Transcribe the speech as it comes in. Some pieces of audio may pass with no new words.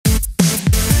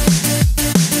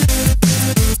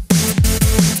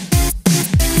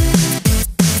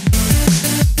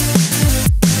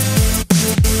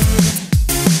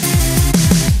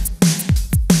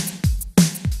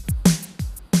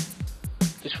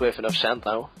we have enough sand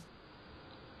now.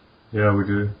 Yeah, we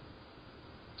do.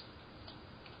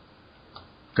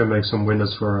 Can make some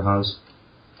windows for our house.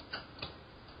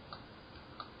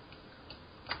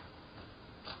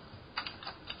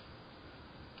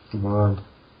 Come on.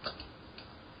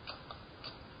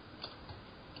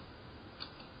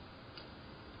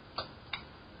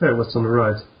 Hey, what's on the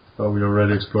right? Oh, we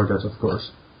already explored that, of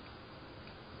course.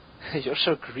 You're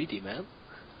so greedy, man.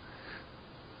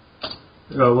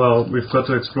 Well, we've got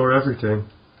to explore everything.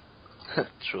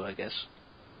 True, I guess.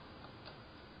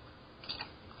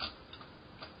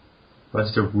 Why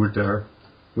is there wood there?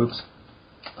 Whoops.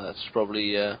 That's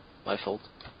probably my fault.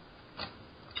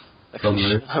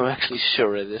 Probably. I'm actually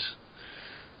sure it is.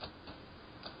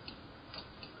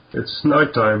 It's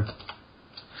nighttime.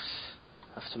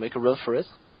 Have to make a run for it.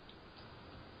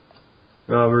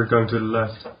 We're going to the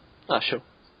left. Ah, sure.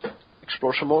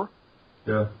 Explore some more.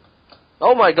 Yeah.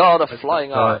 Oh my god, a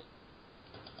flying eye.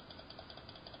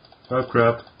 Oh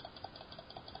crap.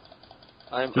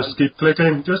 I'm keep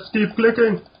clicking. Just keep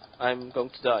clicking. I'm going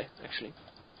to die, actually.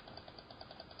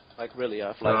 Like really,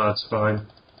 I've like... Ah, it's fine.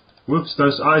 Whoops,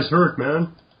 those eyes hurt,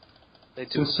 man. They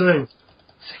It's do. insane.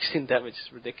 16 damage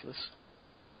is ridiculous.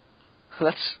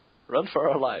 Let's run for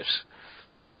our lives.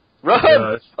 Run!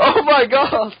 Yeah, Oh my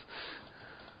god!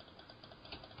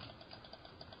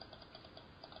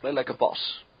 Play like a boss.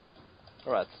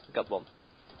 Alright, got one.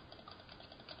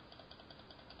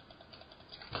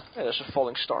 Hey, there's a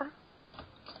falling star.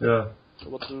 Yeah. So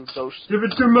what do those... Give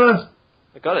it to me!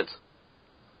 I got it.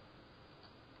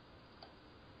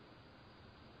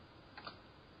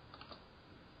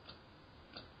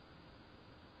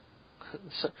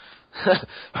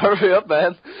 Hurry up,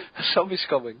 man. A zombie's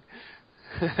coming.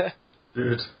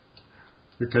 Dude.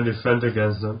 You can defend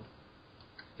against them.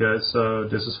 Yeah, so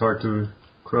this is hard to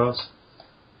cross.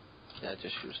 Yeah,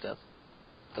 just use that.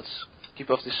 Let's keep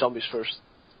off these zombies first.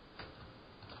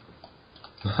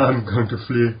 I'm going to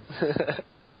flee.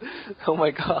 Oh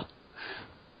my god.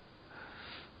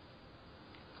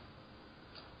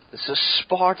 This is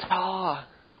Sparta.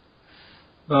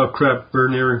 Oh crap, we're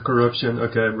nearing corruption.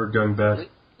 Okay, we're going back.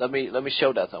 Let me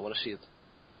show that. I want to see it.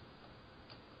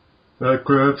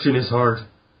 Corruption is hard.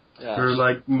 Yeah. There are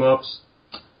like mobs,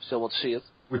 Still want to see it.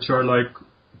 which are like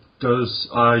those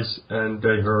eyes, and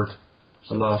they hurt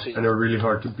a lot, and they're really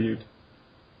hard to beat.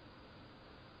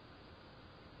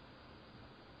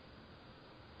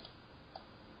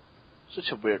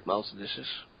 Such a weird mountain this is.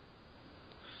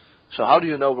 So how do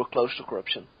you know we're close to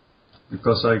corruption?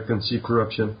 Because I can see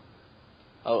corruption.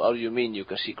 How do you mean you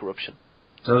can see corruption?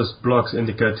 Those blocks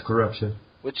indicate corruption.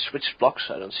 Which blocks?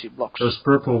 I don't see blocks. Those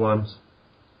purple ones.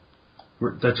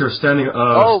 That you're standing on.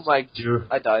 Oh my...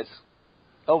 I died.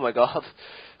 Oh my god.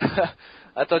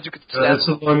 I thought you could stand It's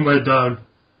a long way down.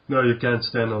 No, you can't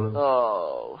stand on them.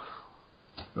 Oh.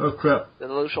 Oh crap.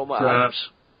 Then I lose all my items.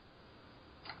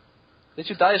 Did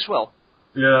you die as well?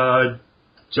 Yeah, I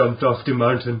jumped off the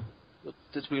mountain.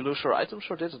 Did we lose our items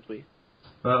or didn't we?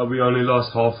 We only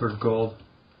lost half our gold.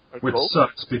 Which gold?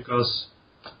 sucks because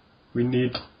we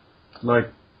need like,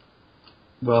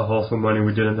 well, half the money.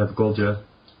 We didn't have gold yet.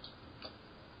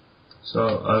 So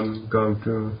I'm going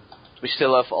to... We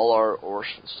still have all our ores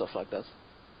and stuff like that.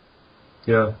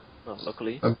 Yeah. Oh,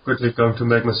 luckily. I'm quickly going to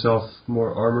make myself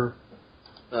more armor.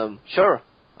 Sure.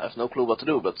 I have no clue what to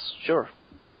do, but sure.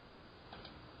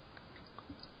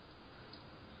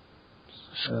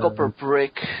 Copper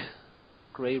brick,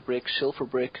 grey brick, silver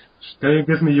brick. Can you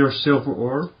give me your silver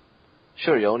ore?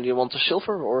 Sure, you only want the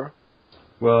silver, or?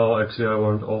 Well, actually I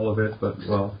want all of it, but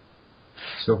well,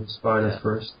 silver's fine at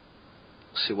first.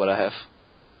 Let's see what I have.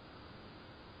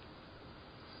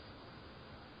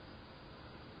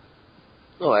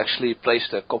 No, I actually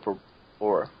placed a copper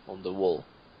ore on the wall.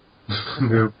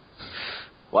 Nope.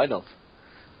 Why not?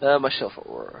 My silver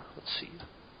ore, let's see.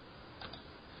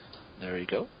 There you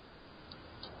go.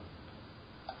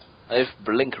 I have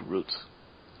blink root.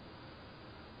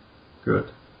 Good.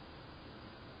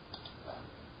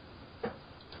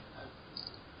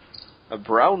 A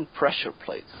brown pressure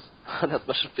plate. That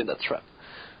must have been a trap.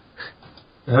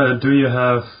 Do you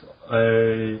have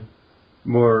a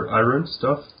more iron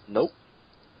stuff? Nope.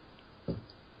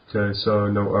 Okay, so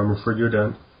no armor for you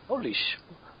then. Holy sh...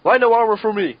 Why no armor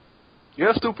for me? You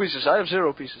have 2 pieces, I have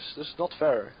 0 pieces. This is not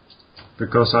fair.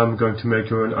 Because I'm going to make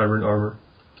you an iron armor.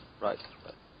 Right.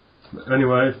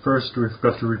 Anyway, first we've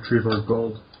got to retrieve our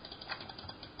gold.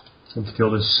 And to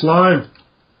kill this slime!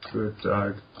 Good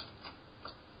dag.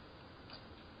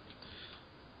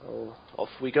 Well, off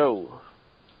we go.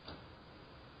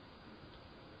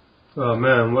 Oh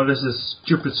man, what is this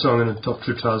stupid song in the top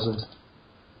 2000?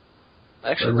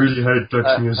 I Actually, really hate Dutch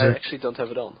I music. actually don't have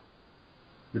it on.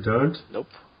 You don't? Nope.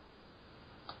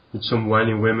 It's some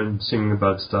whiny women singing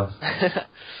about stuff.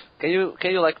 Can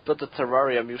you like put the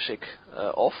Terraria music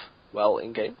off while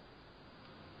in game?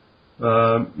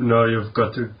 No, you've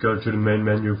got to go to the main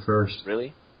menu first.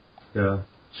 Really? Yeah.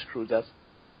 Screw that.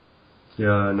 Yeah,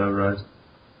 I know, right?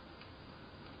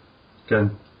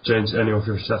 Can't change any of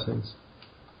your settings.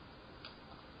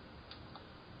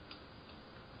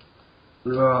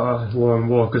 Long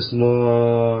walk is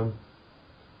long.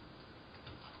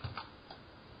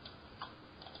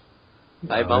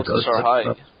 My mountains are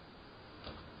high.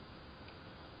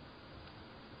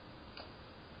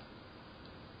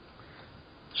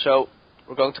 So,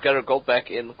 we're going to get our gold back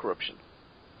in corruption.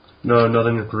 No, not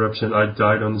in the corruption. I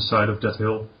died on the side of that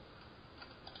hill.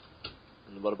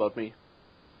 And what about me?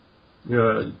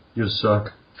 Yeah, you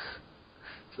suck.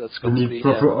 So that's You going to need be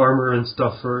proper armor and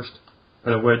stuff first.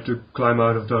 And a way to climb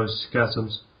out of those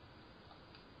chasms.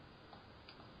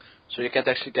 So you can't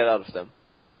actually get out of them?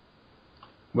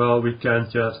 Well, we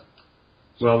can't yet.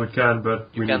 Well, we can, but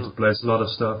we need to place a lot of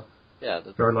stuff. Yeah.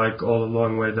 They're like all a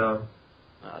long way down.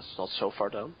 It's not so far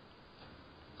down.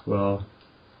 Well...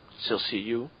 Still see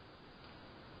you.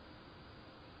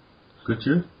 Could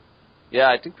you? Yeah,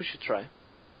 I think we should try.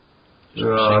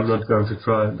 No, I'm not going to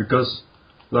try. Because,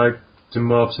 like, the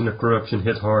mobs in the corruption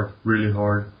hit hard. Really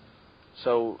hard.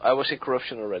 So, I was in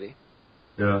corruption already.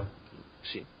 Yeah.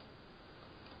 See.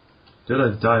 Did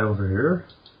I die over here?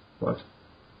 What?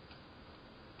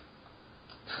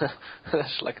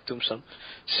 That's like a tombstone.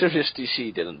 Serious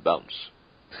DC didn't bounce.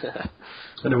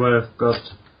 Anyway, I've got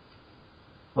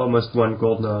almost 1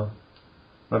 gold now.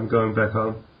 I'm going back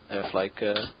home. I have like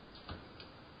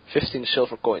 15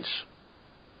 silver coins.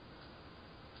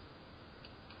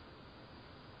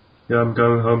 Yeah, I'm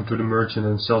going home to the merchant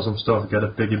and sell some stuff, get a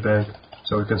piggy bank,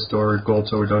 so we can store gold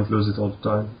so we don't lose it all the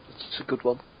time. It's a good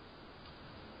one.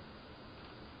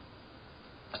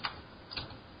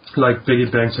 Like, piggy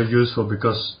banks are useful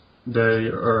because they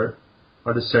are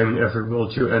the same in every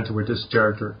world you enter with this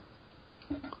character.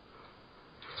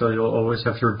 So you'll always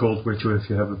have your gold with you if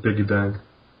you have a piggy bank.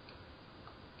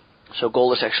 So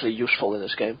gold is actually useful in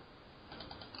this game?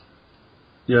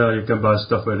 Yeah, you can buy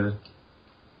stuff with it.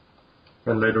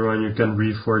 And later on you can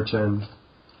reforge and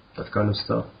that kind of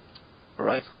stuff.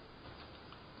 Right.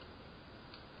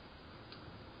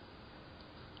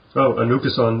 Oh, Anouk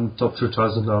is on top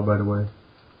 2000 now, by the way.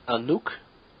 Anouk?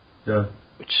 Yeah.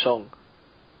 Which song?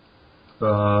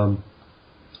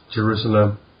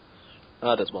 Jerusalem.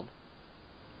 Ah, that one.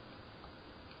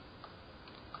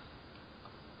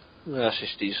 Yeah,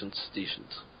 she's decent.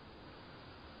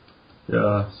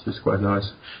 Yeah, she's quite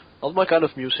nice. Not my kind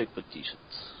of music, but decent.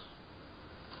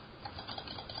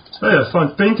 Hey, I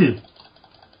found Pinky!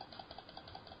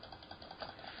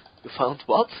 You found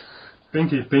what?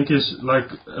 Pinky. Pinky is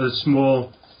like a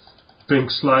small pink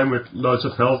slime with loads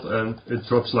of health and it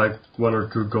drops like 1 or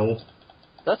 2 gold.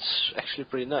 That's actually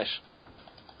pretty nice.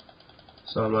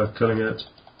 So I'm like killing it.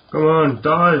 Come on,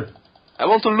 die! I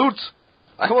want to loot!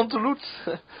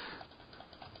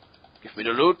 Give me the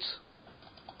loot!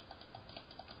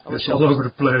 It's all over the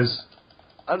place.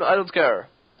 I don't care.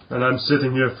 And I'm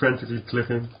sitting here frantically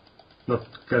clicking, not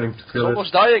getting to kill it's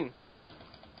almost dying!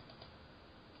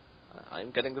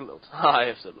 I'm getting the loot. I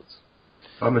have the loot.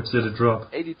 How much did it drop?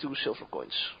 82 silver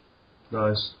coins.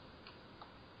 Nice.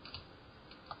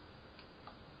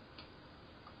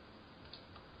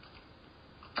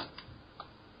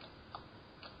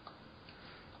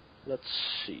 Let's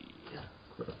see.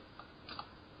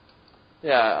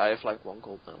 Yeah, I have like 1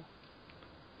 gold now.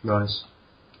 Nice.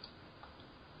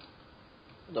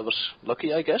 That was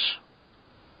lucky, I guess.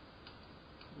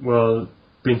 Well,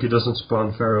 Pinky doesn't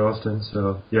spawn very often,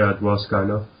 so yeah, it was kind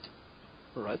of.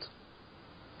 Alright.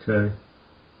 Okay.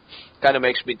 Kinda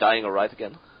makes me dying alright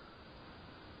again.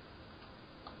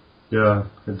 Yeah,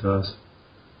 it does.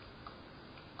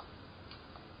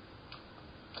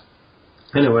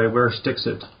 Anyway, where sticks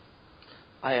it?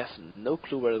 I have no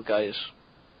clue where that guy is.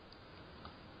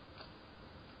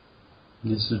 He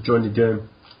needs to join the game.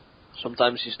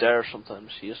 Sometimes he's there,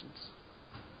 sometimes he isn't.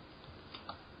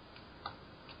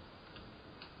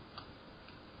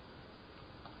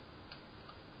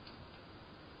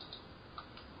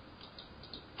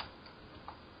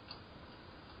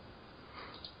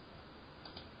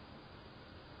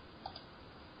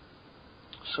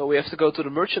 So we have to go to the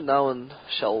merchant now and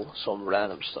sell some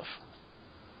random stuff.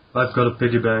 I've got a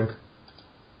piggy bank.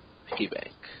 Piggy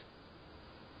bank.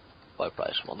 Buy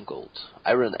price 1 gold.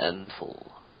 Iron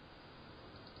anvil.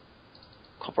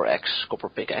 Copper axe, copper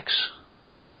pickaxe.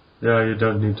 Yeah, you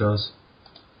don't need those.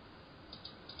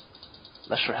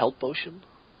 Lesser health potion.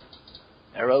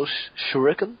 Arrows,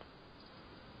 shuriken.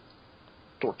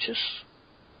 Torches.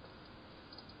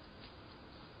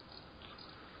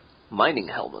 Mining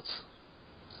helmet.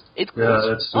 8 gold. Yeah,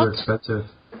 that's too expensive.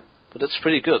 But that's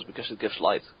pretty good because it gives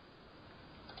light.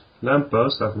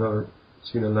 Lamppost? I've never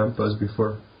seen a lamppost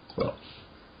before. Well,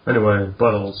 anyway,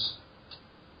 bottles.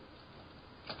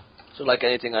 So like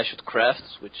anything I should craft,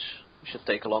 which we should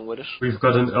take along with us. We've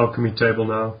got an alchemy table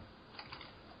now.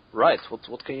 Right,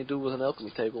 what can you do with an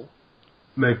alchemy table?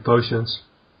 Make potions.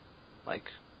 Like,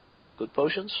 good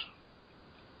potions?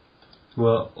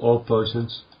 Well, all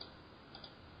potions.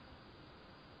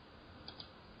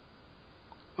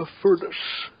 A furnace.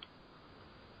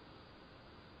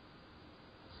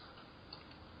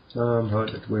 How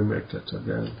did we make that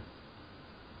again?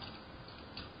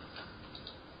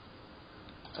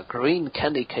 A green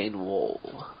candy cane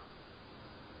wall.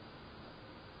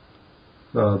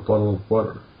 A bottle of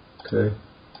water. Okay.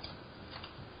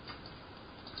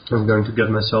 I'm going to get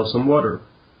myself some water.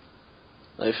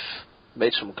 I've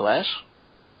made some glass.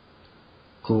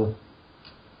 Cool.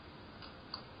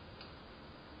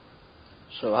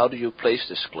 So how do you place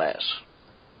this glass?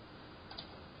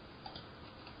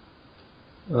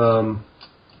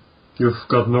 You've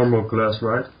got normal glass,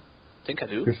 right? I think I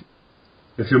do.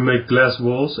 If you make glass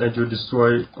walls and you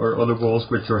destroy or other walls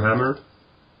with your hammer,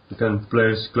 you can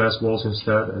place glass walls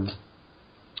instead and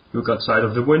look outside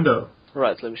of the window.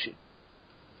 Right, let me see.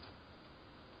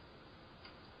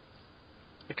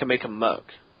 I can make a mug.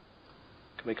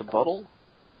 I can make a bottle.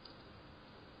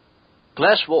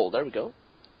 Glass wall, there we go.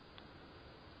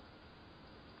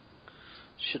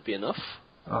 Should be enough.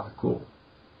 Ah, cool.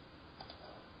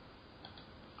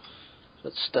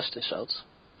 Let's test this out.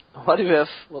 Why do you have...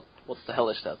 What the hell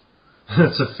is that?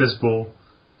 That's a fishbowl.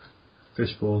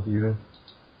 Fishbowl here.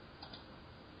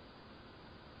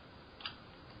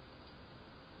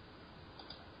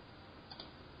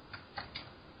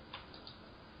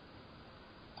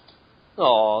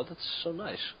 Oh, that's so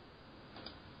nice.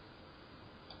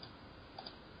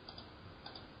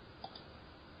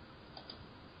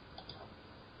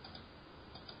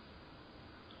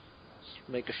 Let's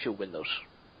make a few windows.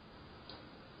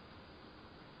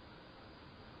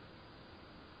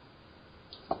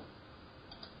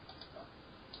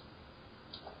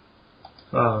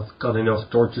 Ah, I've got enough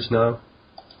torches now.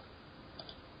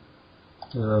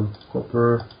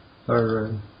 Copper,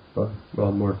 iron,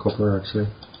 well, more copper actually.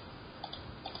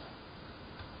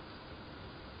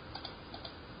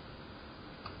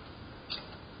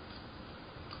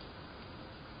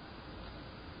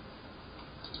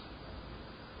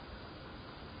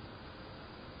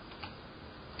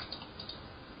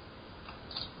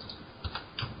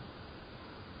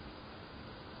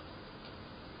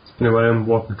 Anyway, I'm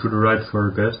walking to the right for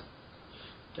a bit.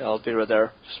 Yeah, I'll be right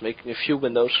there. Just making a few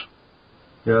windows.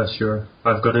 Yeah, sure.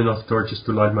 I've got enough torches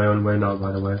to light my own way now,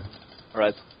 by the way.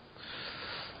 Alright.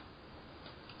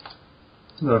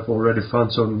 And I've already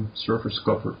found some surface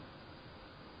copper.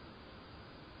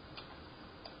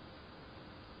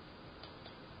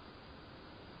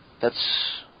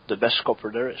 That's the best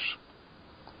copper there is.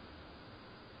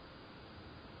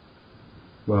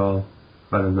 Well,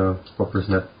 I don't know. Copper's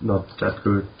not that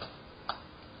good.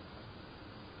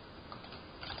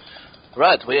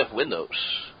 Right, we have windows.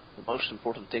 The most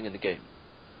important thing in the game.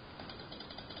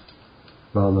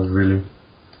 Well, not really.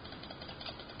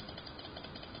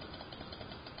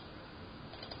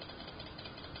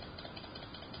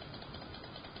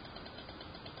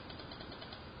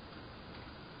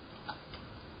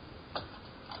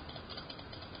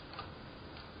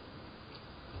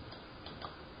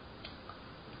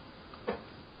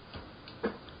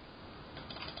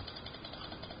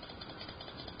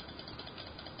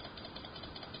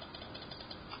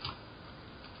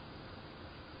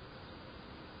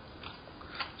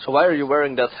 So why are you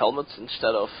wearing that helmet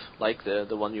instead of like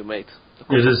the one you made?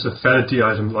 It is a vanity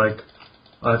item, like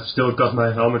I've still got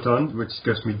my helmet on, which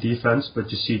gives me defense,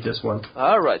 but you see this one.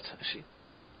 Ah, right, I see.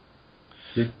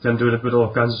 You can do it with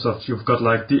all kinds of stuff. You've got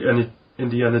like the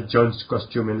Indiana Jones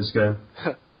costume in this game.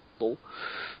 Lol.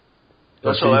 But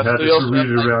Also the have, head do is you also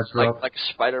really have rare drop. like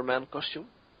a Spider-Man costume?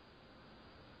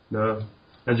 No.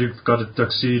 And you've got a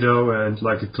tuxedo and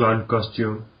like a clown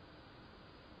costume.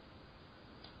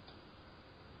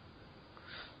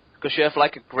 Because you have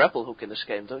like a grapple hook in this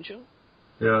game, don't you?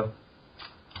 Yeah.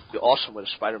 You're awesome with a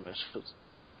Spider-Man suit.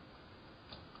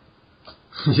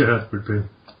 Yeah, it would be.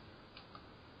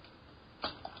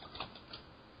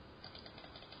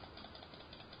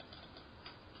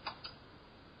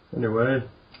 Anyway.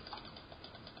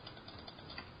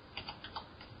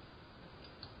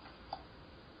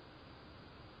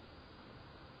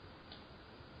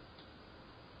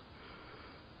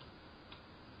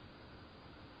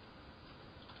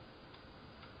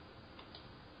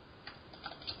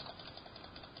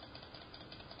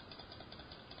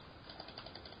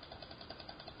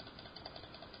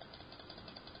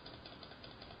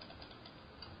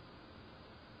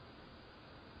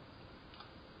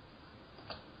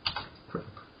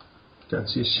 Can't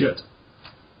see shit.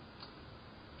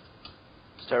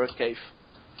 Is there a cave?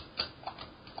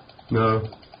 No.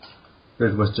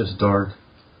 It was just dark.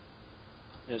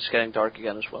 It's getting dark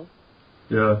again as well.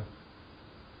 Yeah.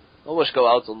 Always go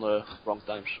out on the wrong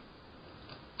times.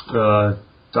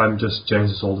 Time just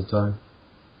changes all the time.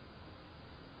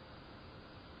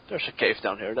 There's a cave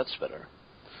down here, that's better.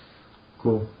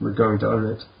 Cool, we're going down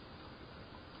it.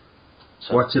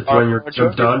 So Watch it when you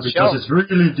jump down because it's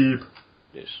really deep.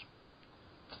 Yes.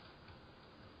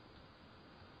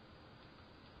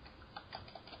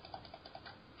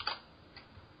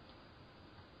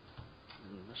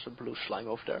 There's some blue slime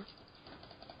over there.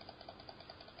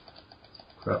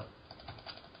 Crap.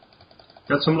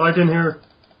 Got some light in here?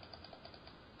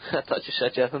 I thought you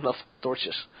said you had enough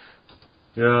torches.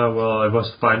 Yeah, well, I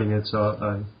was finding it, so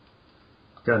I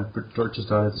can't put torches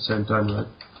down at the same time, right?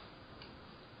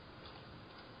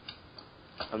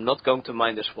 I'm not going to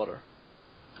mine this water.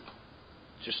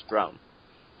 Just drown.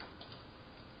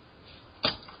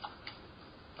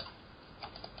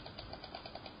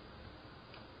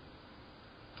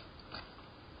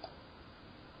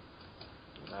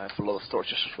 I have a lot of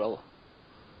torches as well.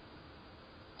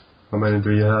 How many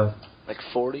do you have? Like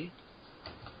 40.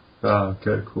 Ah,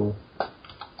 okay, cool.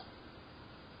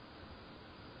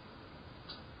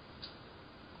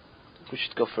 We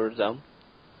should go further down.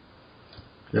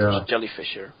 Yeah. There's a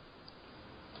jellyfish here.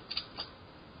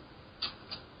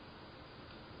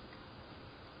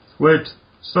 Wait,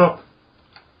 stop!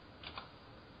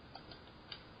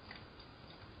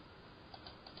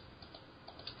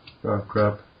 Oh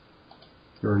crap.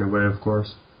 You're in the way, of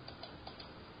course.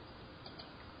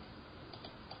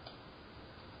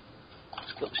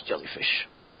 Let's kill this jellyfish.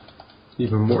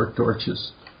 Even more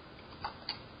torches.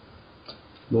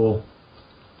 Lol.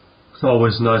 It's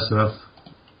always nice to have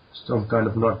some kind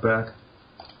of knockback.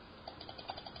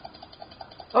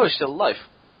 Oh, he's still alive.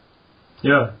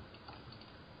 Yeah.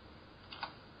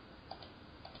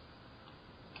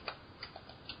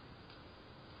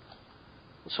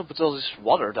 What's up with all this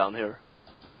water down here?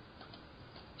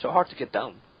 So hard to get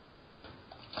down.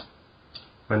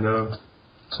 I know.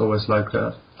 It's always like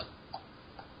that.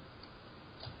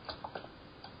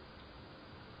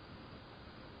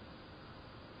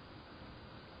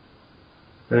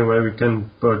 Anyway, we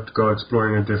can both go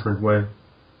exploring a different way.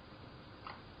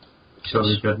 So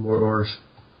we get more ores.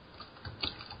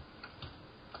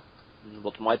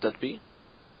 What might that be?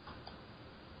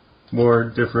 More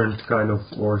different kind of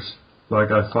ores.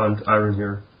 Like I found iron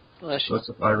here. Oh, I see. Lots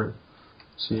of iron.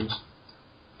 Seems.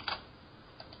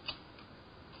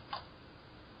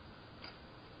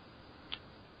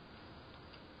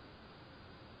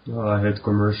 Oh, I hate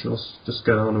commercials. Just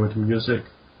get on with the music.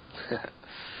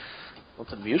 Not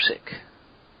the music.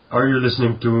 Are you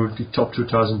listening to the top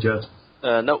 2000 yet?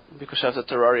 No, because I have the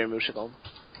Terraria music on.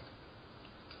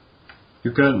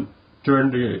 You can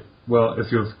turn the... Well,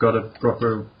 if you've got a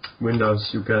proper Windows,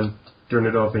 you can turn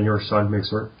it off in your sound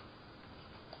mixer.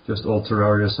 Just all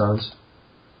Terraria sounds.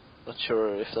 Not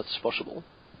sure if that's possible.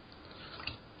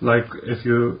 Like, if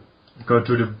you go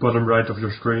to the bottom right of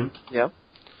your screen, Yeah.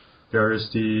 there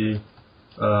is the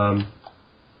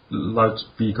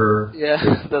loudspeaker. Yeah,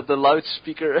 the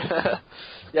loudspeaker.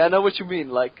 Yeah, I know what you mean,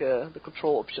 like the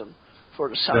control option for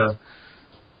the sound.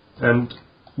 Yeah. And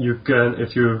you can,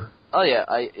 if you Oh yeah,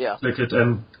 click it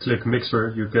and click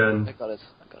mixer, you can I got it.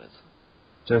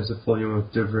 change the volume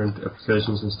of different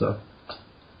applications and stuff.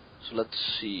 So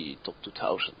let's see, top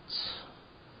 2000.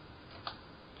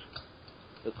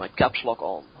 With my caps lock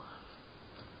on.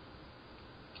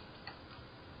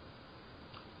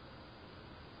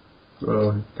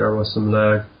 Oh, there was some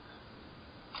lag.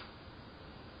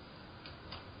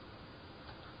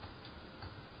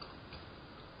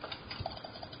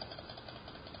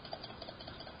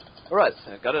 Alright,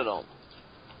 I got it on.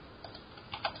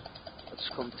 Let's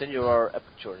continue our epic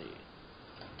journey.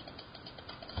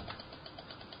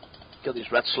 Kill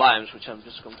these red slimes, which I'm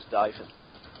just going to dive in.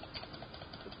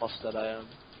 The boss that I am.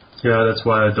 Yeah, that's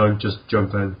why I don't just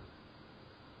jump in.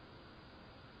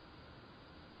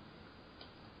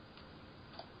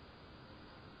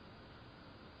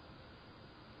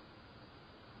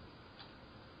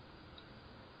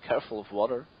 Careful of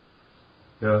water.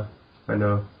 Yeah, I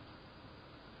know.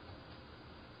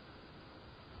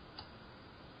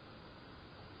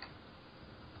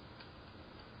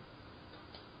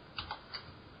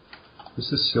 Is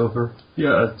this silver?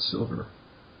 Yeah, it's silver.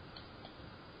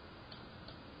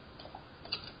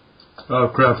 Oh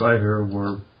crap, I hear a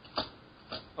worm.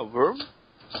 A worm?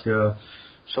 Yeah.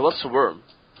 So what's a worm?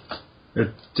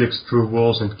 It digs through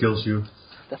walls and kills you.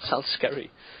 That sounds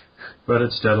scary. But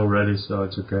it's dead already, so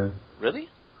it's okay. Really?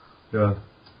 Yeah.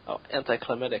 Oh,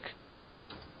 anticlimactic.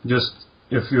 Just,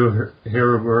 if you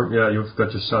hear a worm, yeah, you've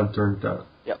got your sound turned down.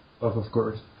 Yep. Off, of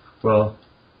course. Well,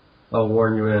 I'll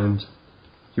warn you, and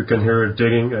you can hear it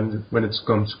digging, and when it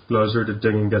comes closer, the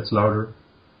digging gets louder.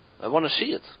 I want to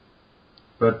see it.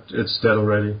 But it's dead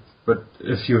already. But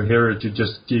if you hear it, you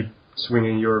just keep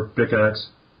swinging your pickaxe,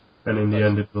 and in the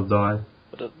end it will die.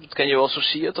 But can you also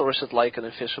see it, or is it like an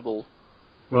invisible...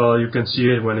 Well, you can see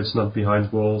it when it's not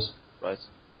behind walls. Right.